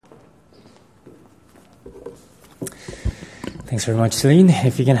Thanks very much, Celine.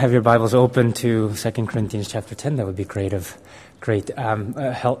 If you can have your Bibles open to 2 Corinthians chapter 10, that would be great help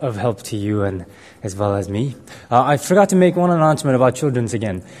to you and as well as me. I forgot to make one announcement about Children's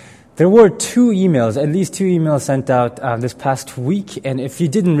again. There were at least two emails sent out this past week, and if you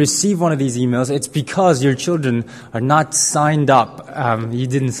didn't receive one of these emails, it's because your children are not signed up. You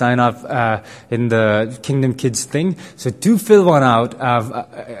didn't sign up in the Kingdom Kids thing, so do fill one out.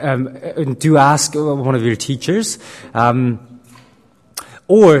 Do ask one of your teachers.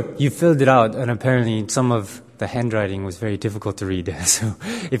 Or you filled it out, and apparently some of the handwriting was very difficult to read. So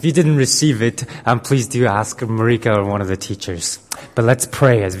if you didn't receive it, please do ask Marika or one of the teachers. But let's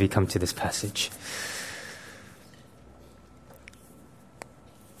pray as we come to this passage.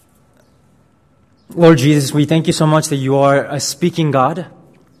 Lord Jesus, we thank you so much that you are a speaking God.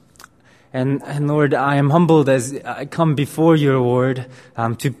 And Lord, I am humbled as I come before your word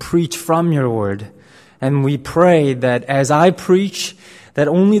to preach from your word. And we pray that as I preach, that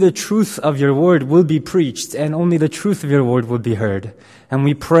only the truth of your word will be preached and only the truth of your word will be heard. And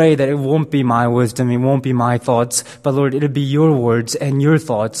we pray that it won't be my wisdom, it won't be my thoughts, but Lord, it'll be your words and your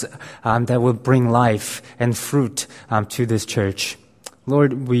thoughts that will bring life and fruit to this church.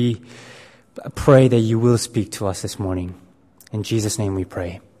 Lord, we pray that you will speak to us this morning. In Jesus' name we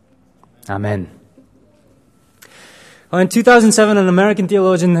pray. Amen. Well, in 2007, an American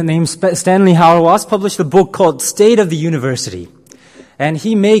theologian named Stanley Hauerwas published a book called State of the University. And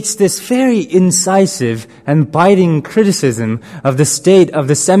he makes this very incisive and biting criticism of the state of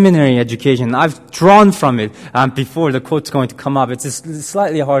the seminary education. I've drawn from it before the quote's going to come up. It's just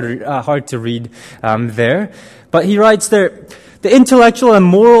slightly hard to read there. But he writes there, the intellectual and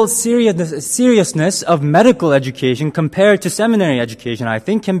moral seriousness of medical education compared to seminary education, I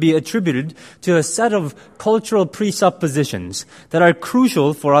think, can be attributed to a set of cultural presuppositions that are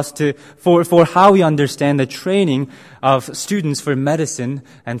crucial for us for how we understand the training of students for medicine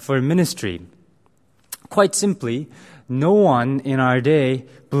and for ministry. Quite simply, no one in our day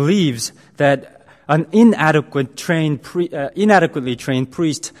believes that an inadequately trained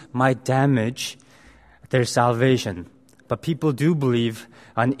priest might damage their salvation. But people do believe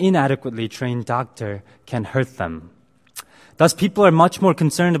an inadequately trained doctor can hurt them. Thus, people are much more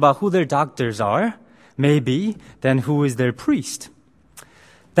concerned about who their doctors are, maybe, than who is their priest.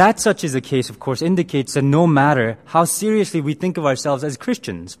 That such is the case, of course, indicates that no matter how seriously we think of ourselves as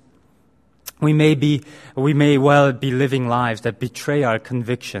Christians, we may well be living lives that betray our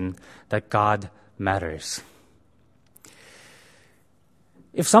conviction that God matters.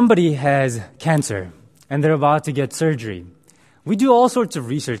 If somebody has cancer, and they're about to get surgery, we do all sorts of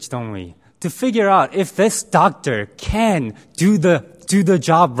research, don't we, to figure out if this doctor can do the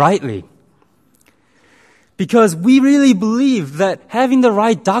job rightly. Because we really believe that having the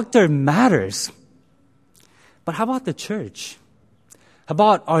right doctor matters. But how about the church? How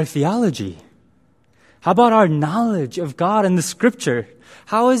about our theology? How about our knowledge of God and the Scripture?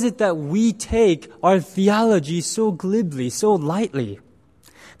 How is it that we take our theology so glibly, so lightly,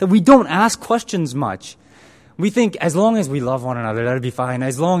 that we don't ask questions much? We think as long as we love one another, that'll be fine.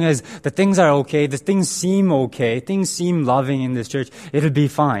 As long as the things are okay, the things seem okay, things seem loving in this church, it'll be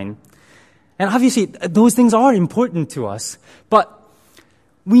fine. And obviously, those things are important to us. But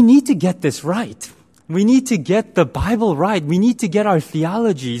we need to get this right. We need to get the Bible right. We need to get our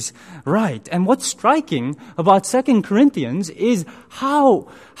theologies right. And what's striking about 2 Corinthians is how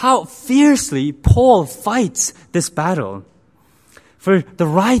fiercely Paul fights this battle for the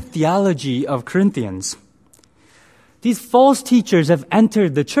right theology of Corinthians. These false teachers have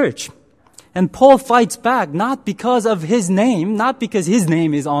entered the church. And Paul fights back, not because of his name, not because his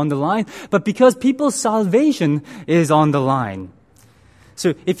name is on the line, but because people's salvation is on the line.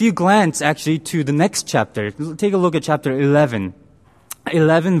 So if you glance actually to the next chapter, take a look at chapter 11.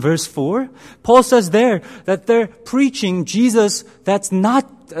 11 verse 4, Paul says there that they're preaching Jesus that's not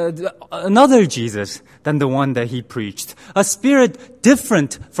another Jesus than the one that he preached. A spirit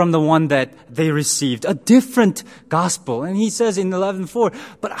different from the one that they received. A different gospel. And he says in 11:4,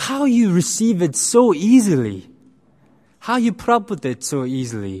 but how you receive it so easily. How you put up with it so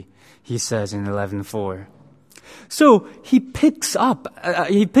easily, he says in 11:4. So he picks up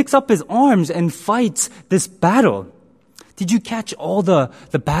his arms and fights this battle. Did you catch all the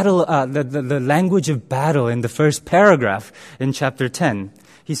battle, the language of battle in the first paragraph in chapter 10?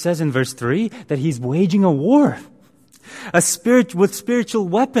 He says in verse 3 that he's waging a war. With spiritual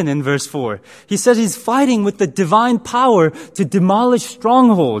weapon in verse 4. He says he's fighting with the divine power to demolish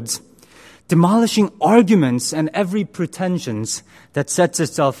strongholds, demolishing arguments and every pretensions that sets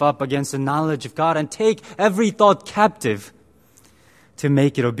itself up against the knowledge of God, and take every thought captive to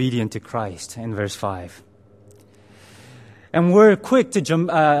make it obedient to Christ in verse 5. And we're quick to jump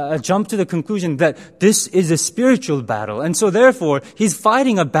to the conclusion that this is a spiritual battle. And so therefore, he's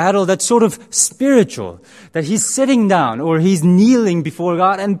fighting a battle that's sort of spiritual. That he's sitting down or he's kneeling before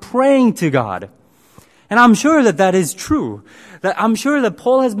God and praying to God. And I'm sure that that is true. That I'm sure that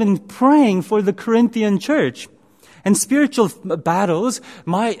Paul has been praying for the Corinthian church. And spiritual battles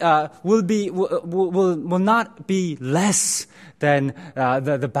will not be less than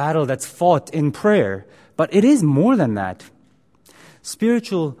the battle that's fought in prayer. But it is more than that.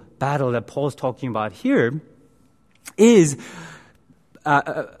 Spiritual battle that Paul's talking about here is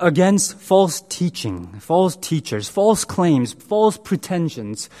against false teaching, false teachers, false claims, false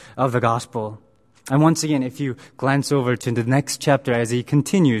pretensions of the gospel. And once again, if you glance over to the next chapter as he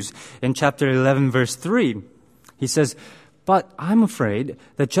continues in chapter 11, verse 3, he says, "But I'm afraid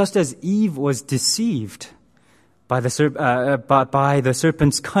that just as Eve was deceived by the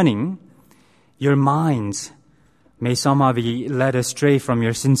serpent's cunning, your minds may somehow be led astray from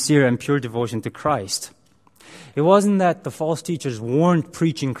your sincere and pure devotion to Christ." It wasn't that the false teachers weren't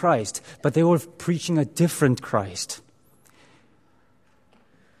preaching Christ, but they were preaching a different Christ.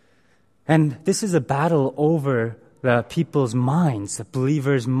 And this is a battle over the people's minds, the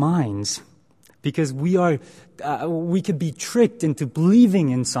believers' minds, because we could be tricked into believing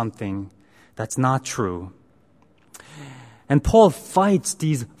in something that's not true. And Paul fights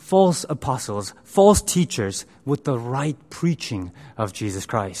these false apostles, false teachers, with the right preaching of Jesus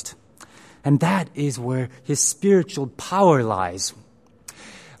Christ. And that is where his spiritual power lies.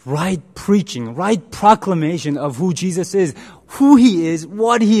 Right preaching, right proclamation of who Jesus is, who he is,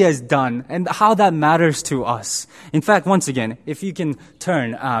 what he has done, and how that matters to us. In fact, once again, if you can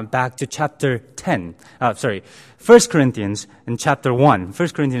turn back to chapter 1 Corinthians in chapter 1.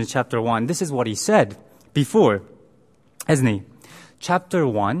 1 Corinthians chapter 1, this is what he said before. Hasn't he? Chapter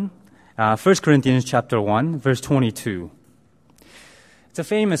 1, 1 Corinthians chapter 1, verse 22. It's a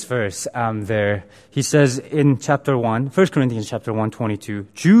famous verse there. He says in chapter 1, 1 Corinthians chapter 1, 22,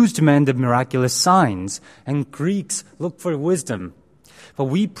 "Jews demanded miraculous signs, and Greeks looked for wisdom. But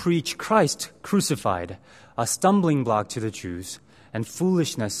we preach Christ crucified, a stumbling block to the Jews, and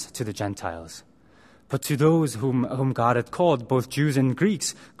foolishness to the Gentiles. But to those whom God hath called, both Jews and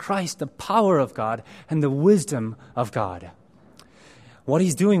Greeks, Christ, the power of God and the wisdom of God." What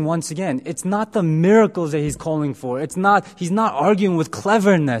he's doing once again, it's not the miracles that he's calling for. He's not arguing with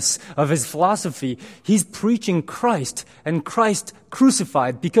cleverness of his philosophy. He's preaching Christ and Christ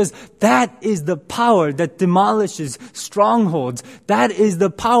crucified, because that is the power that demolishes strongholds. That is the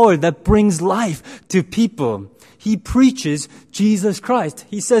power that brings life to people. He preaches Jesus Christ.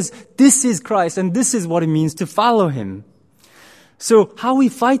 He says, this is Christ, and this is what it means to follow him. So how we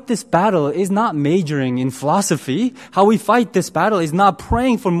fight this battle is not majoring in philosophy. How we fight this battle is not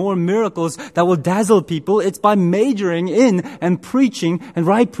praying for more miracles that will dazzle people. It's by majoring in and preaching and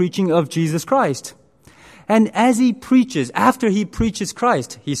right preaching of Jesus Christ. And as he preaches, after he preaches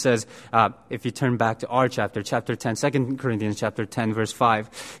Christ, he says, if you turn back to our chapter 10, 2 Corinthians chapter 10, verse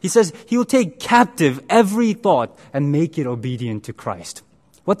 5, he says, he will take captive every thought and make it obedient to Christ.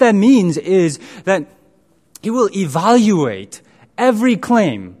 What that means is that he will evaluate every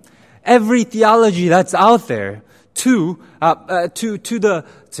claim, every theology that's out there to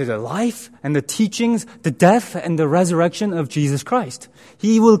the life and the teachings, the death and the resurrection of Jesus Christ.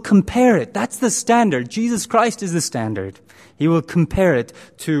 He will compare it. That's the standard. Jesus Christ is the standard. He will compare it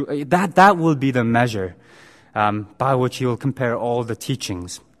to that. That will be the measure by which he will compare all the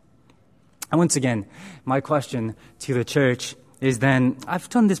teachings. And once again, my question to the church is then, I've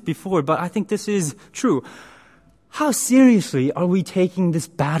done this before, but I think this is true. How seriously are we taking this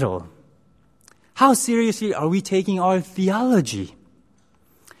battle? How seriously are we taking our theology?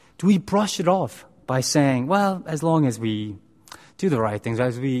 Do we brush it off by saying, well, as long as we do the right things,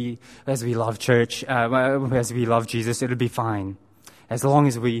 as we love church, as we love Jesus, it'll be fine. As long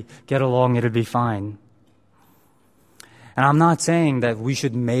as we get along, it'll be fine. And I'm not saying that we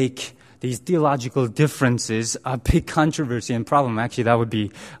should make these theological differences a big controversy and problem. Actually, that would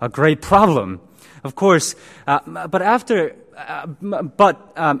be a great problem. Of course, but after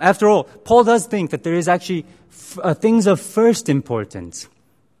all, Paul does think that there is actually things of first importance.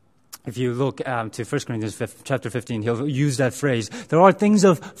 If you look to 1 Corinthians chapter 15, he'll use that phrase. There are things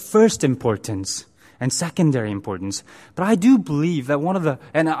of first importance and secondary importance. But I do believe that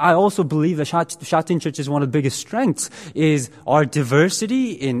and I also believe that Shatin Church is one of the biggest strengths is our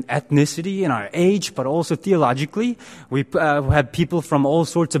diversity in ethnicity, in our age, but also theologically. We have people from all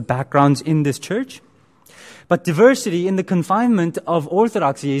sorts of backgrounds in this church. But diversity in the confinement of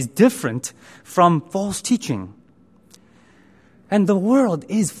orthodoxy is different from false teaching. And the world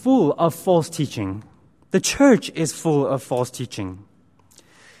is full of false teaching. The church is full of false teaching.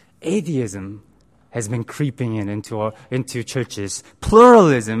 Atheism has been creeping into churches.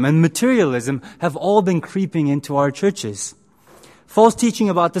 Pluralism and materialism have all been creeping into our churches. False teaching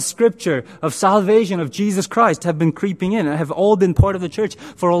about the scripture of salvation of Jesus Christ have been creeping in and have all been part of the church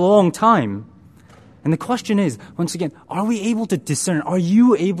for a long time. And the question is, once again, are we able to discern? Are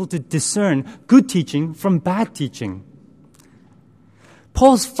you able to discern good teaching from bad teaching?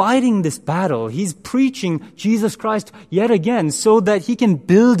 Paul's fighting this battle. He's preaching Jesus Christ yet again so that he can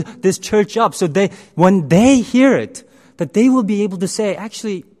build this church up. So when they hear it, that they will be able to say,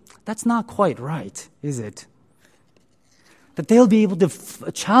 actually, that's not quite right, is it? That they'll be able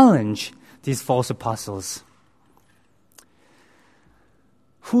to challenge these false apostles.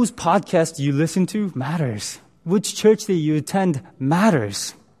 Whose podcast you listen to matters. Which church that you attend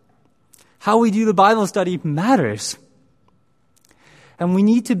matters. How we do the Bible study matters. And we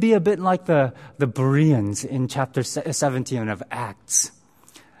need to be a bit like the Bereans in chapter 17 of Acts.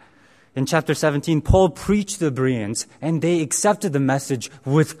 In chapter 17, Paul preached to the Bereans, and they accepted the message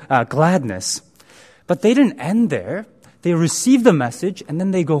with gladness. But they didn't end there. They receive the message, and then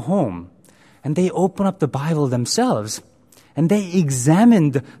they go home. And they open up the Bible themselves. And they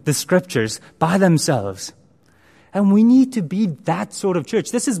examined the scriptures by themselves. And we need to be that sort of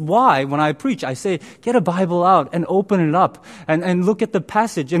church. This is why when I preach, I say, get a Bible out and open it up and look at the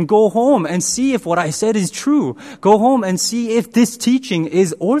passage and go home and see if what I said is true. Go home and see if this teaching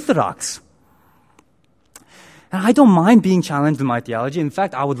is orthodox. And I don't mind being challenged in my theology. In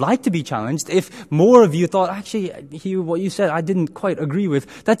fact, I would like to be challenged. If more of you thought, actually, what you said I didn't quite agree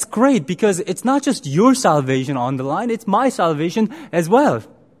with, that's great because it's not just your salvation on the line, it's my salvation as well.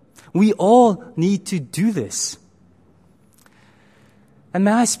 We all need to do this. And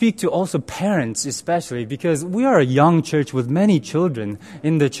may I speak to also parents especially, because we are a young church with many children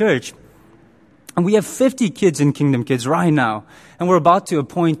in the church. And we have 50 kids in Kingdom Kids right now. And we're about to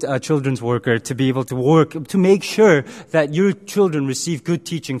appoint a children's worker to be able to work, to make sure that your children receive good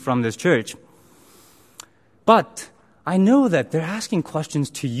teaching from this church. But I know that they're asking questions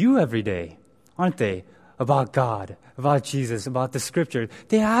to you every day, aren't they? About God, about Jesus, about the scripture.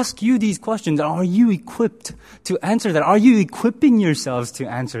 They ask you these questions. Are you equipped to answer that? Are you equipping yourselves to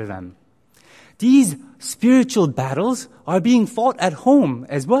answer them? These spiritual battles are being fought at home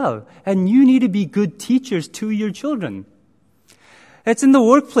as well. And you need to be good teachers to your children. It's in the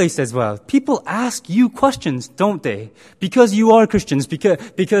workplace as well. People ask you questions, don't they? Because you are Christians,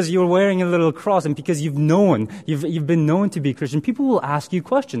 because you're wearing a little cross, and because you've been known to be Christian. People will ask you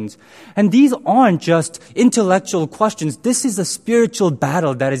questions. And these aren't just intellectual questions. This is a spiritual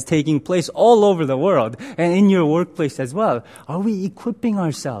battle that is taking place all over the world and in your workplace as well. Are we equipping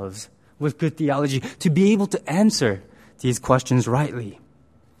ourselves with good theology to be able to answer these questions rightly?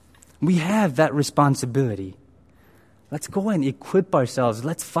 We have that responsibility. Let's go and equip ourselves.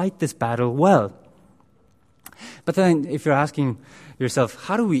 Let's fight this battle well. But then if you're asking yourself,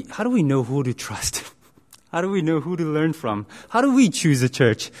 how do we know who to trust? How do we know who to learn from? How do we choose a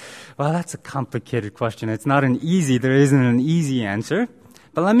church? Well, that's a complicated question. There isn't an easy answer.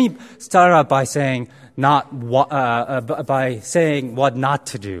 But let me start out by saying what not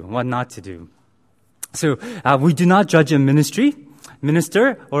to do. So we do not judge a minister,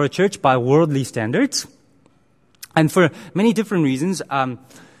 or a church by worldly standards. And for many different reasons,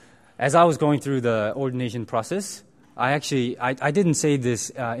 as I was going through the ordination process, I didn't say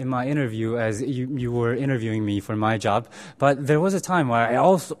this in my interview as you were interviewing me for my job, but there was a time where I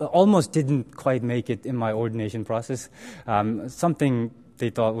almost didn't quite make it in my ordination process. Something they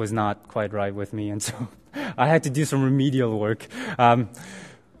thought was not quite right with me, and so I had to do some remedial work.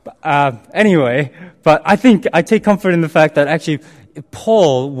 Anyway, but I think I take comfort in the fact that actually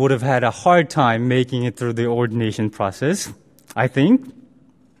Paul would have had a hard time making it through the ordination process, I think.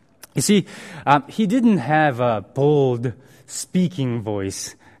 You see, he didn't have a bold speaking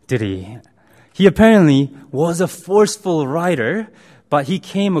voice, did he? He apparently was a forceful writer, but he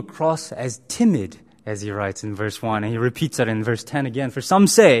came across as timid, as he writes in verse 1, and he repeats that in verse 10 again. For some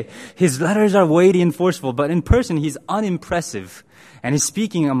say, his letters are weighty and forceful, but in person he's unimpressive, and his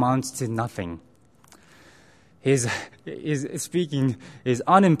speaking amounts to nothing. His speaking is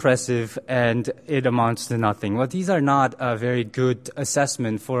unimpressive and it amounts to nothing. Well, these are not a very good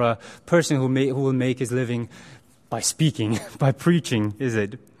assessment for a person who will make his living by speaking, by preaching, is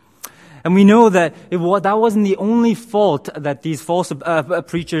it? And we know that that wasn't the only fault that these false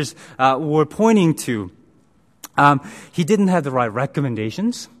preachers were pointing to. He didn't have the right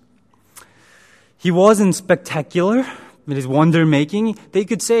recommendations. He wasn't spectacular in his wonder-making. They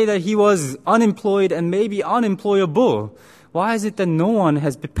could say that he was unemployed and maybe unemployable. Why is it that no one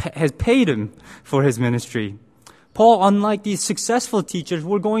has paid him for his ministry? Paul, unlike these successful teachers,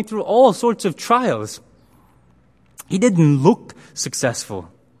 were going through all sorts of trials. He didn't look successful.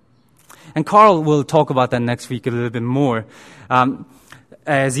 And Carl will talk about that next week a little bit more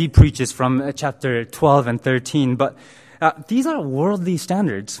as he preaches from chapter 12 and 13. But these are worldly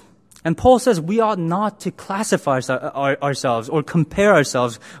standards. And Paul says we ought not to classify ourselves or compare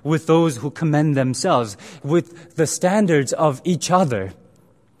ourselves with those who commend themselves, with the standards of each other,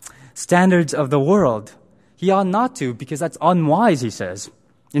 standards of the world. He ought not to, because that's unwise, he says.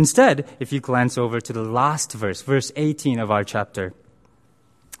 Instead, if you glance over to the last verse, verse 18 of our chapter,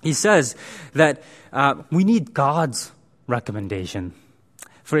 he says that we need God's recommendation.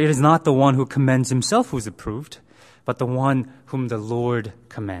 For it is not the one who commends himself who is approved, but the one whom the Lord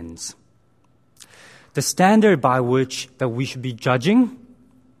commends. The standard by which that we should be judging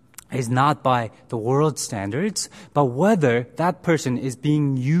is not by the world's standards, but whether that person is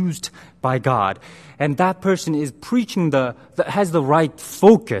being used by God. And that person is preaching has the right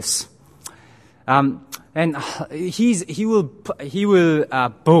focus. And he will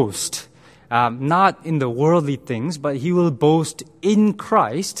boast, not in the worldly things, but he will boast in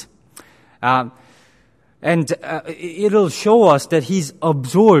Christ. And it'll show us that he's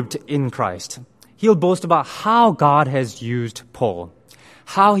absorbed in Christ. He'll boast about how God has used Paul,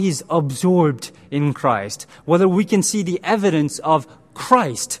 how he's absorbed in Christ, whether we can see the evidence of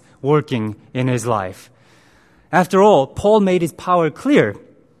Christ working in his life. After all, Paul made his power clear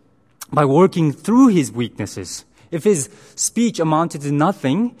by working through his weaknesses. If his speech amounted to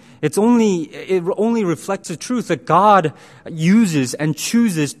nothing, it only reflects the truth that God uses and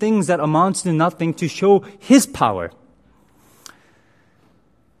chooses things that amount to nothing to show his power.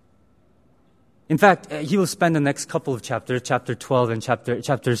 In fact, he will spend the next couple of chapters, chapter 12 and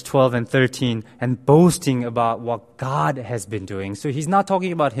chapters 12 and 13, and boasting about what God has been doing. So he's not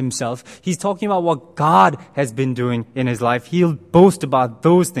talking about himself. He's talking about what God has been doing in his life. He'll boast about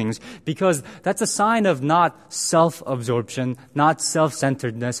those things because that's a sign of not self-absorption, not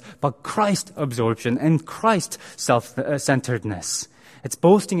self-centeredness, but Christ-absorption and Christ-self-centeredness. It's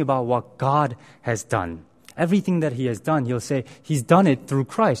boasting about what God has done. Everything that he has done, he'll say, he's done it through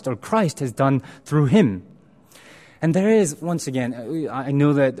Christ, or Christ has done through him. And there is, once again, I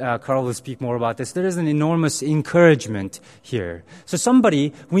know that Carl will speak more about this, there is an enormous encouragement here. So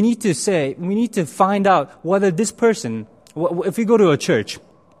we need to find out whether this person, if we go to a church,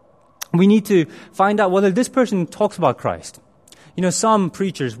 we need to find out whether this person talks about Christ. You know, some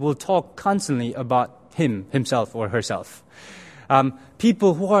preachers will talk constantly about himself or herself.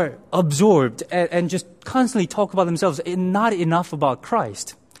 People who are absorbed and just constantly talk about themselves and not enough about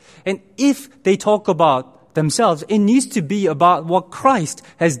Christ. And if they talk about themselves, it needs to be about what Christ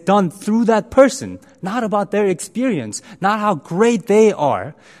has done through that person, not about their experience, not how great they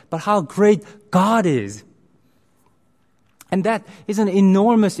are, but how great God is. And that is an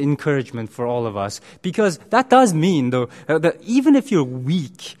enormous encouragement for all of us, because that does mean, though, that even if you're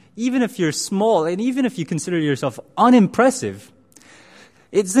weak, even if you're small, and even if you consider yourself unimpressive,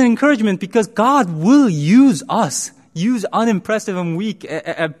 it's an encouragement because God will use us, use unimpressive and weak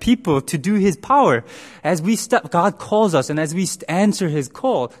people to do his power. As God calls us, and as we answer his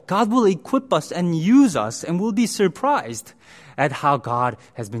call, God will equip us and use us, and we'll be surprised at how God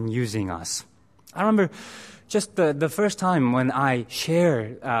has been using us. I remember just the first time when I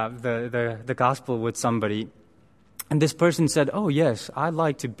shared the gospel with somebody, and this person said, "Oh yes, I'd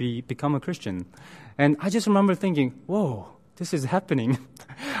like to become a Christian." And I just remember thinking, whoa, this is happening.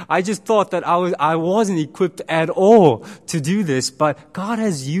 I just thought that I wasn't equipped at all to do this, but God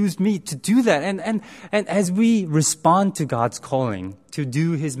has used me to do that. And as we respond to God's calling to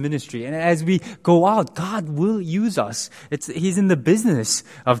do his ministry, and as we go out, God will use us. He's in the business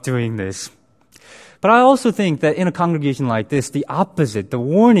of doing this. But I also think that in a congregation like this, the opposite, the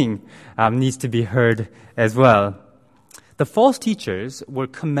warning, needs to be heard as well. The false teachers were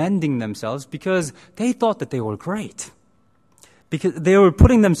commending themselves because they thought that they were great. Because they were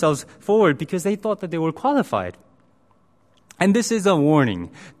putting themselves forward because they thought that they were qualified. And this is a warning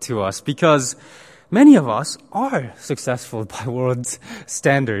to us because many of us are successful by world's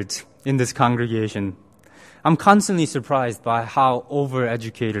standards in this congregation. I'm constantly surprised by how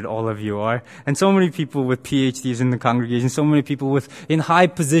overeducated all of you are. And so many people with PhDs in the congregation, so many people in high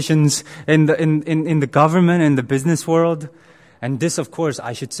positions in the government and the business world. And this, of course,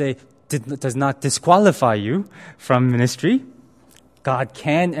 I should say, does not disqualify you from ministry. God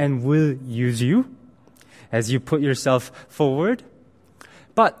can and will use you as you put yourself forward.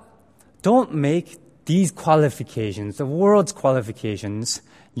 But don't make these qualifications, the world's qualifications,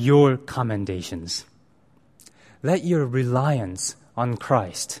 your commendations. Let your reliance on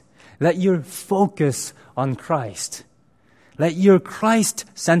Christ. Let your focus on Christ. Let your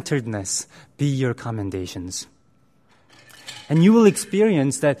Christ-centeredness be your commendations. And you will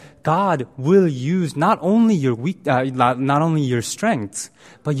experience that God will use not only your strengths,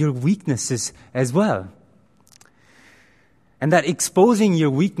 but your weaknesses as well. And that exposing your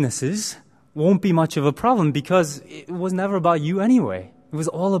weaknesses won't be much of a problem because it was never about you anyway. It was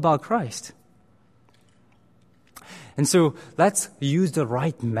all about Christ. And so let's use the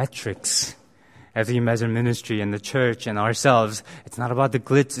right metrics as we measure ministry and the church and ourselves. It's not about the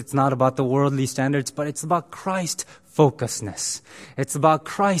glitz, it's not about the worldly standards, but it's about Christ-focusedness. It's about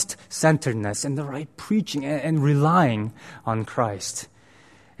Christ-centeredness and the right preaching and relying on Christ.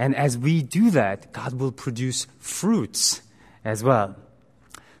 And as we do that, God will produce fruits as well.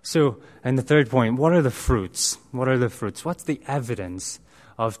 So, and the third point, what are the fruits? What are the fruits? What's the evidence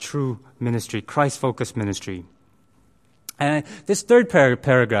of true ministry, Christ-focused ministry? And this third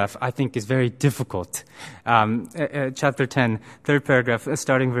paragraph, I think, is very difficult. Chapter 10, third paragraph,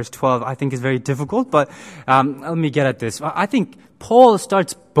 starting verse 12, I think is very difficult, but let me get at this. I think Paul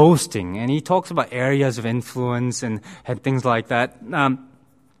starts boasting, and he talks about areas of influence and things like that.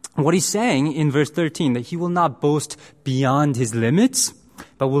 What he's saying in verse 13, that he will not boast beyond his limits,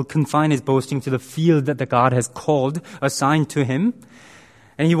 but will confine his boasting to the field that the God has called, assigned to him.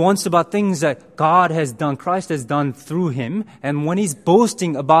 And he wants about things that God has done, Christ has done through him. And when he's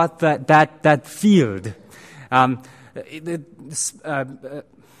boasting about that field,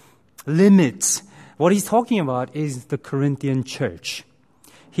 limits, what he's talking about is the Corinthian church.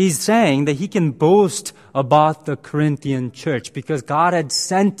 He's saying that he can boast about the Corinthian church because God had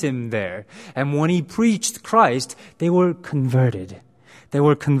sent him there. And when he preached Christ, they were converted. They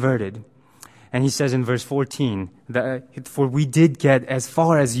were converted. And he says in verse 14, for we did get as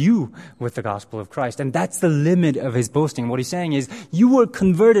far as you with the gospel of Christ. And that's the limit of his boasting. What he's saying is, you were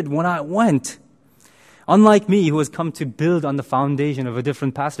converted when I went. Unlike me, who has come to build on the foundation of a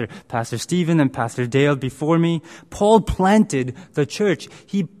different pastor, Pastor Stephen and Pastor Dale before me, Paul planted the church.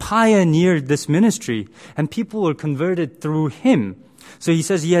 He pioneered this ministry, and people were converted through him. So he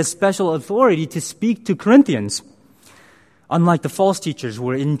says he has special authority to speak to Corinthians, unlike the false teachers who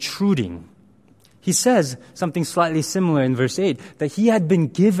were intruding. He says something slightly similar in verse 8, that he had been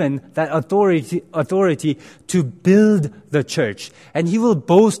given that authority to build the church. And he will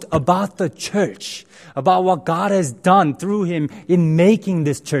boast about the church, about what God has done through him in making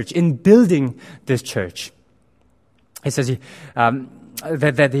this church, in building this church. He says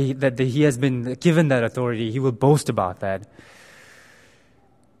that he has been given that authority. He will boast about that.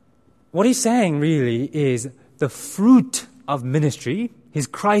 What he's saying really is the fruit of ministry, his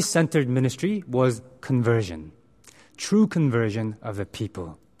Christ-centered ministry, was conversion. True conversion of the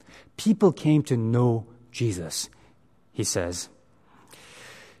people. People came to know Jesus, he says.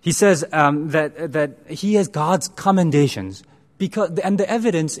 He says that he has God's commendations, and the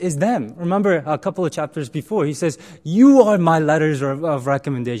evidence is them. Remember a couple of chapters before, he says, you are my letters of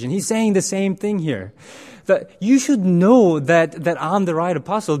recommendation. He's saying the same thing here. That you should know that I'm the right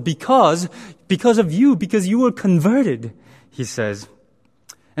apostle because of you, because you were converted, he says.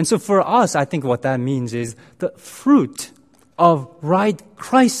 And so for us, I think what that means is the fruit of right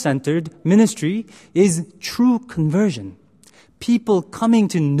Christ-centered ministry is true conversion. People coming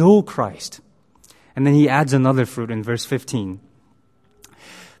to know Christ. And then he adds another fruit in verse 15.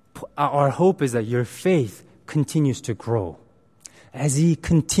 Our hope is that your faith continues to grow. As he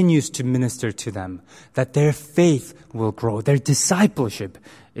continues to minister to them, that their faith will grow, their discipleship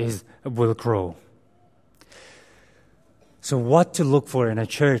will grow. So what to look for in a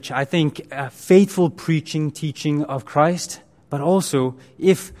church? I think faithful preaching, teaching of Christ, but also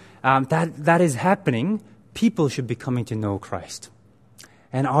if that is happening, people should be coming to know Christ.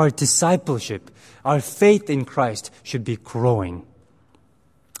 And our discipleship, our faith in Christ should be growing.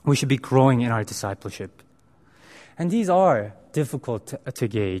 We should be growing in our discipleship. And these are difficult to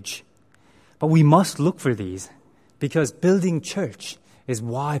gauge, but we must look for these because building church is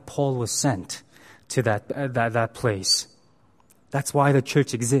why Paul was sent to that place. That's why the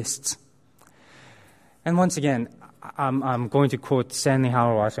church exists. And once again, I'm going to quote Stanley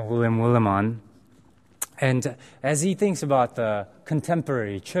Hauerwas and William Willimon. And as he thinks about the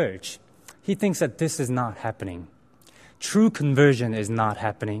contemporary church, he thinks that this is not happening. True conversion is not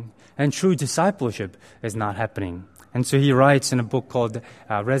happening, and true discipleship is not happening. And so he writes in a book called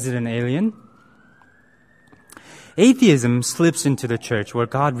Resident Alien, atheism slips into the church where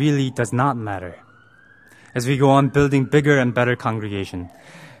God really does not matter. As we go on building bigger and better congregation,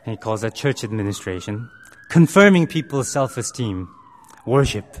 and he calls that church administration, confirming people's self-esteem,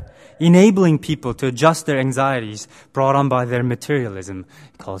 worship, enabling people to adjust their anxieties brought on by their materialism.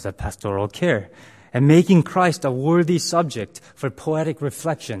 He calls that pastoral care. And making Christ a worthy subject for poetic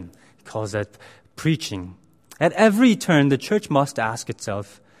reflection. He calls that preaching. At every turn, the church must ask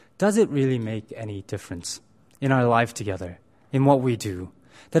itself, does it really make any difference in our life together, in what we do?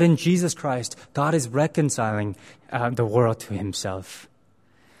 That in Jesus Christ, God is reconciling the world to himself.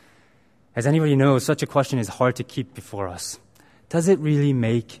 As anybody knows, such a question is hard to keep before us. Does it really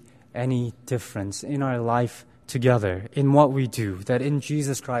make any difference in our life together, in what we do, that in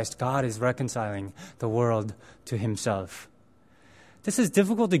Jesus Christ, God is reconciling the world to himself? This is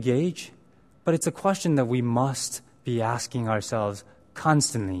difficult to gauge, but it's a question that we must be asking ourselves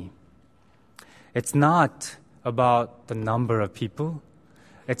constantly. It's not about the number of people.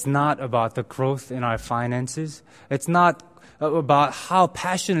 It's not about the growth in our finances. It's not about how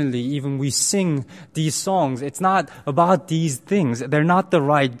passionately even we sing these songs. It's not about these things. They're not the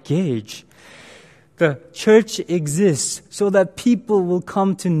right gauge. The church exists so that people will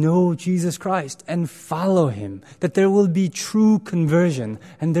come to know Jesus Christ and follow him, that there will be true conversion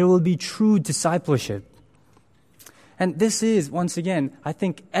and there will be true discipleship. And this is, once again, I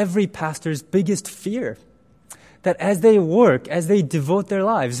think every pastor's biggest fear, that as they work, as they devote their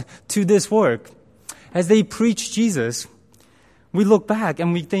lives to this work, as they preach Jesus, we look back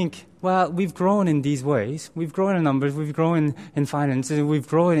and we think, well, we've grown in these ways. We've grown in numbers, we've grown in finances, we've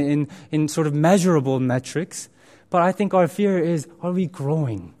grown in sort of measurable metrics. But I think our fear is, are we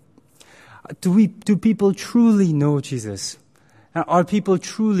growing? Do people truly know Jesus? Are people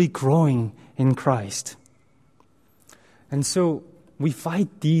truly growing in Christ? And so we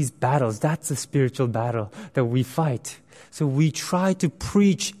fight these battles. That's the spiritual battle that we fight. So we try to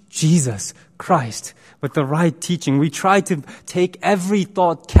preach Jesus Christ with the right teaching. We try to take every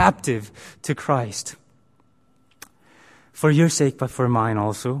thought captive to Christ. For your sake, but for mine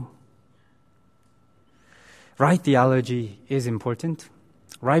also. Right theology is important.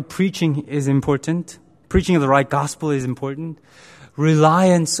 Right preaching is important. Preaching of the right gospel is important.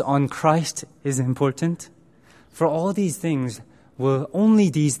 Reliance on Christ is important. For all these things, only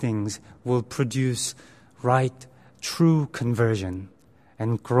these things will produce right, true conversion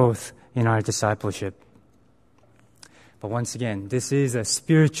and growth in our discipleship. But once again, this is a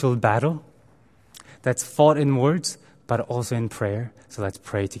spiritual battle that's fought in words, but also in prayer. So let's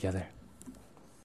pray together.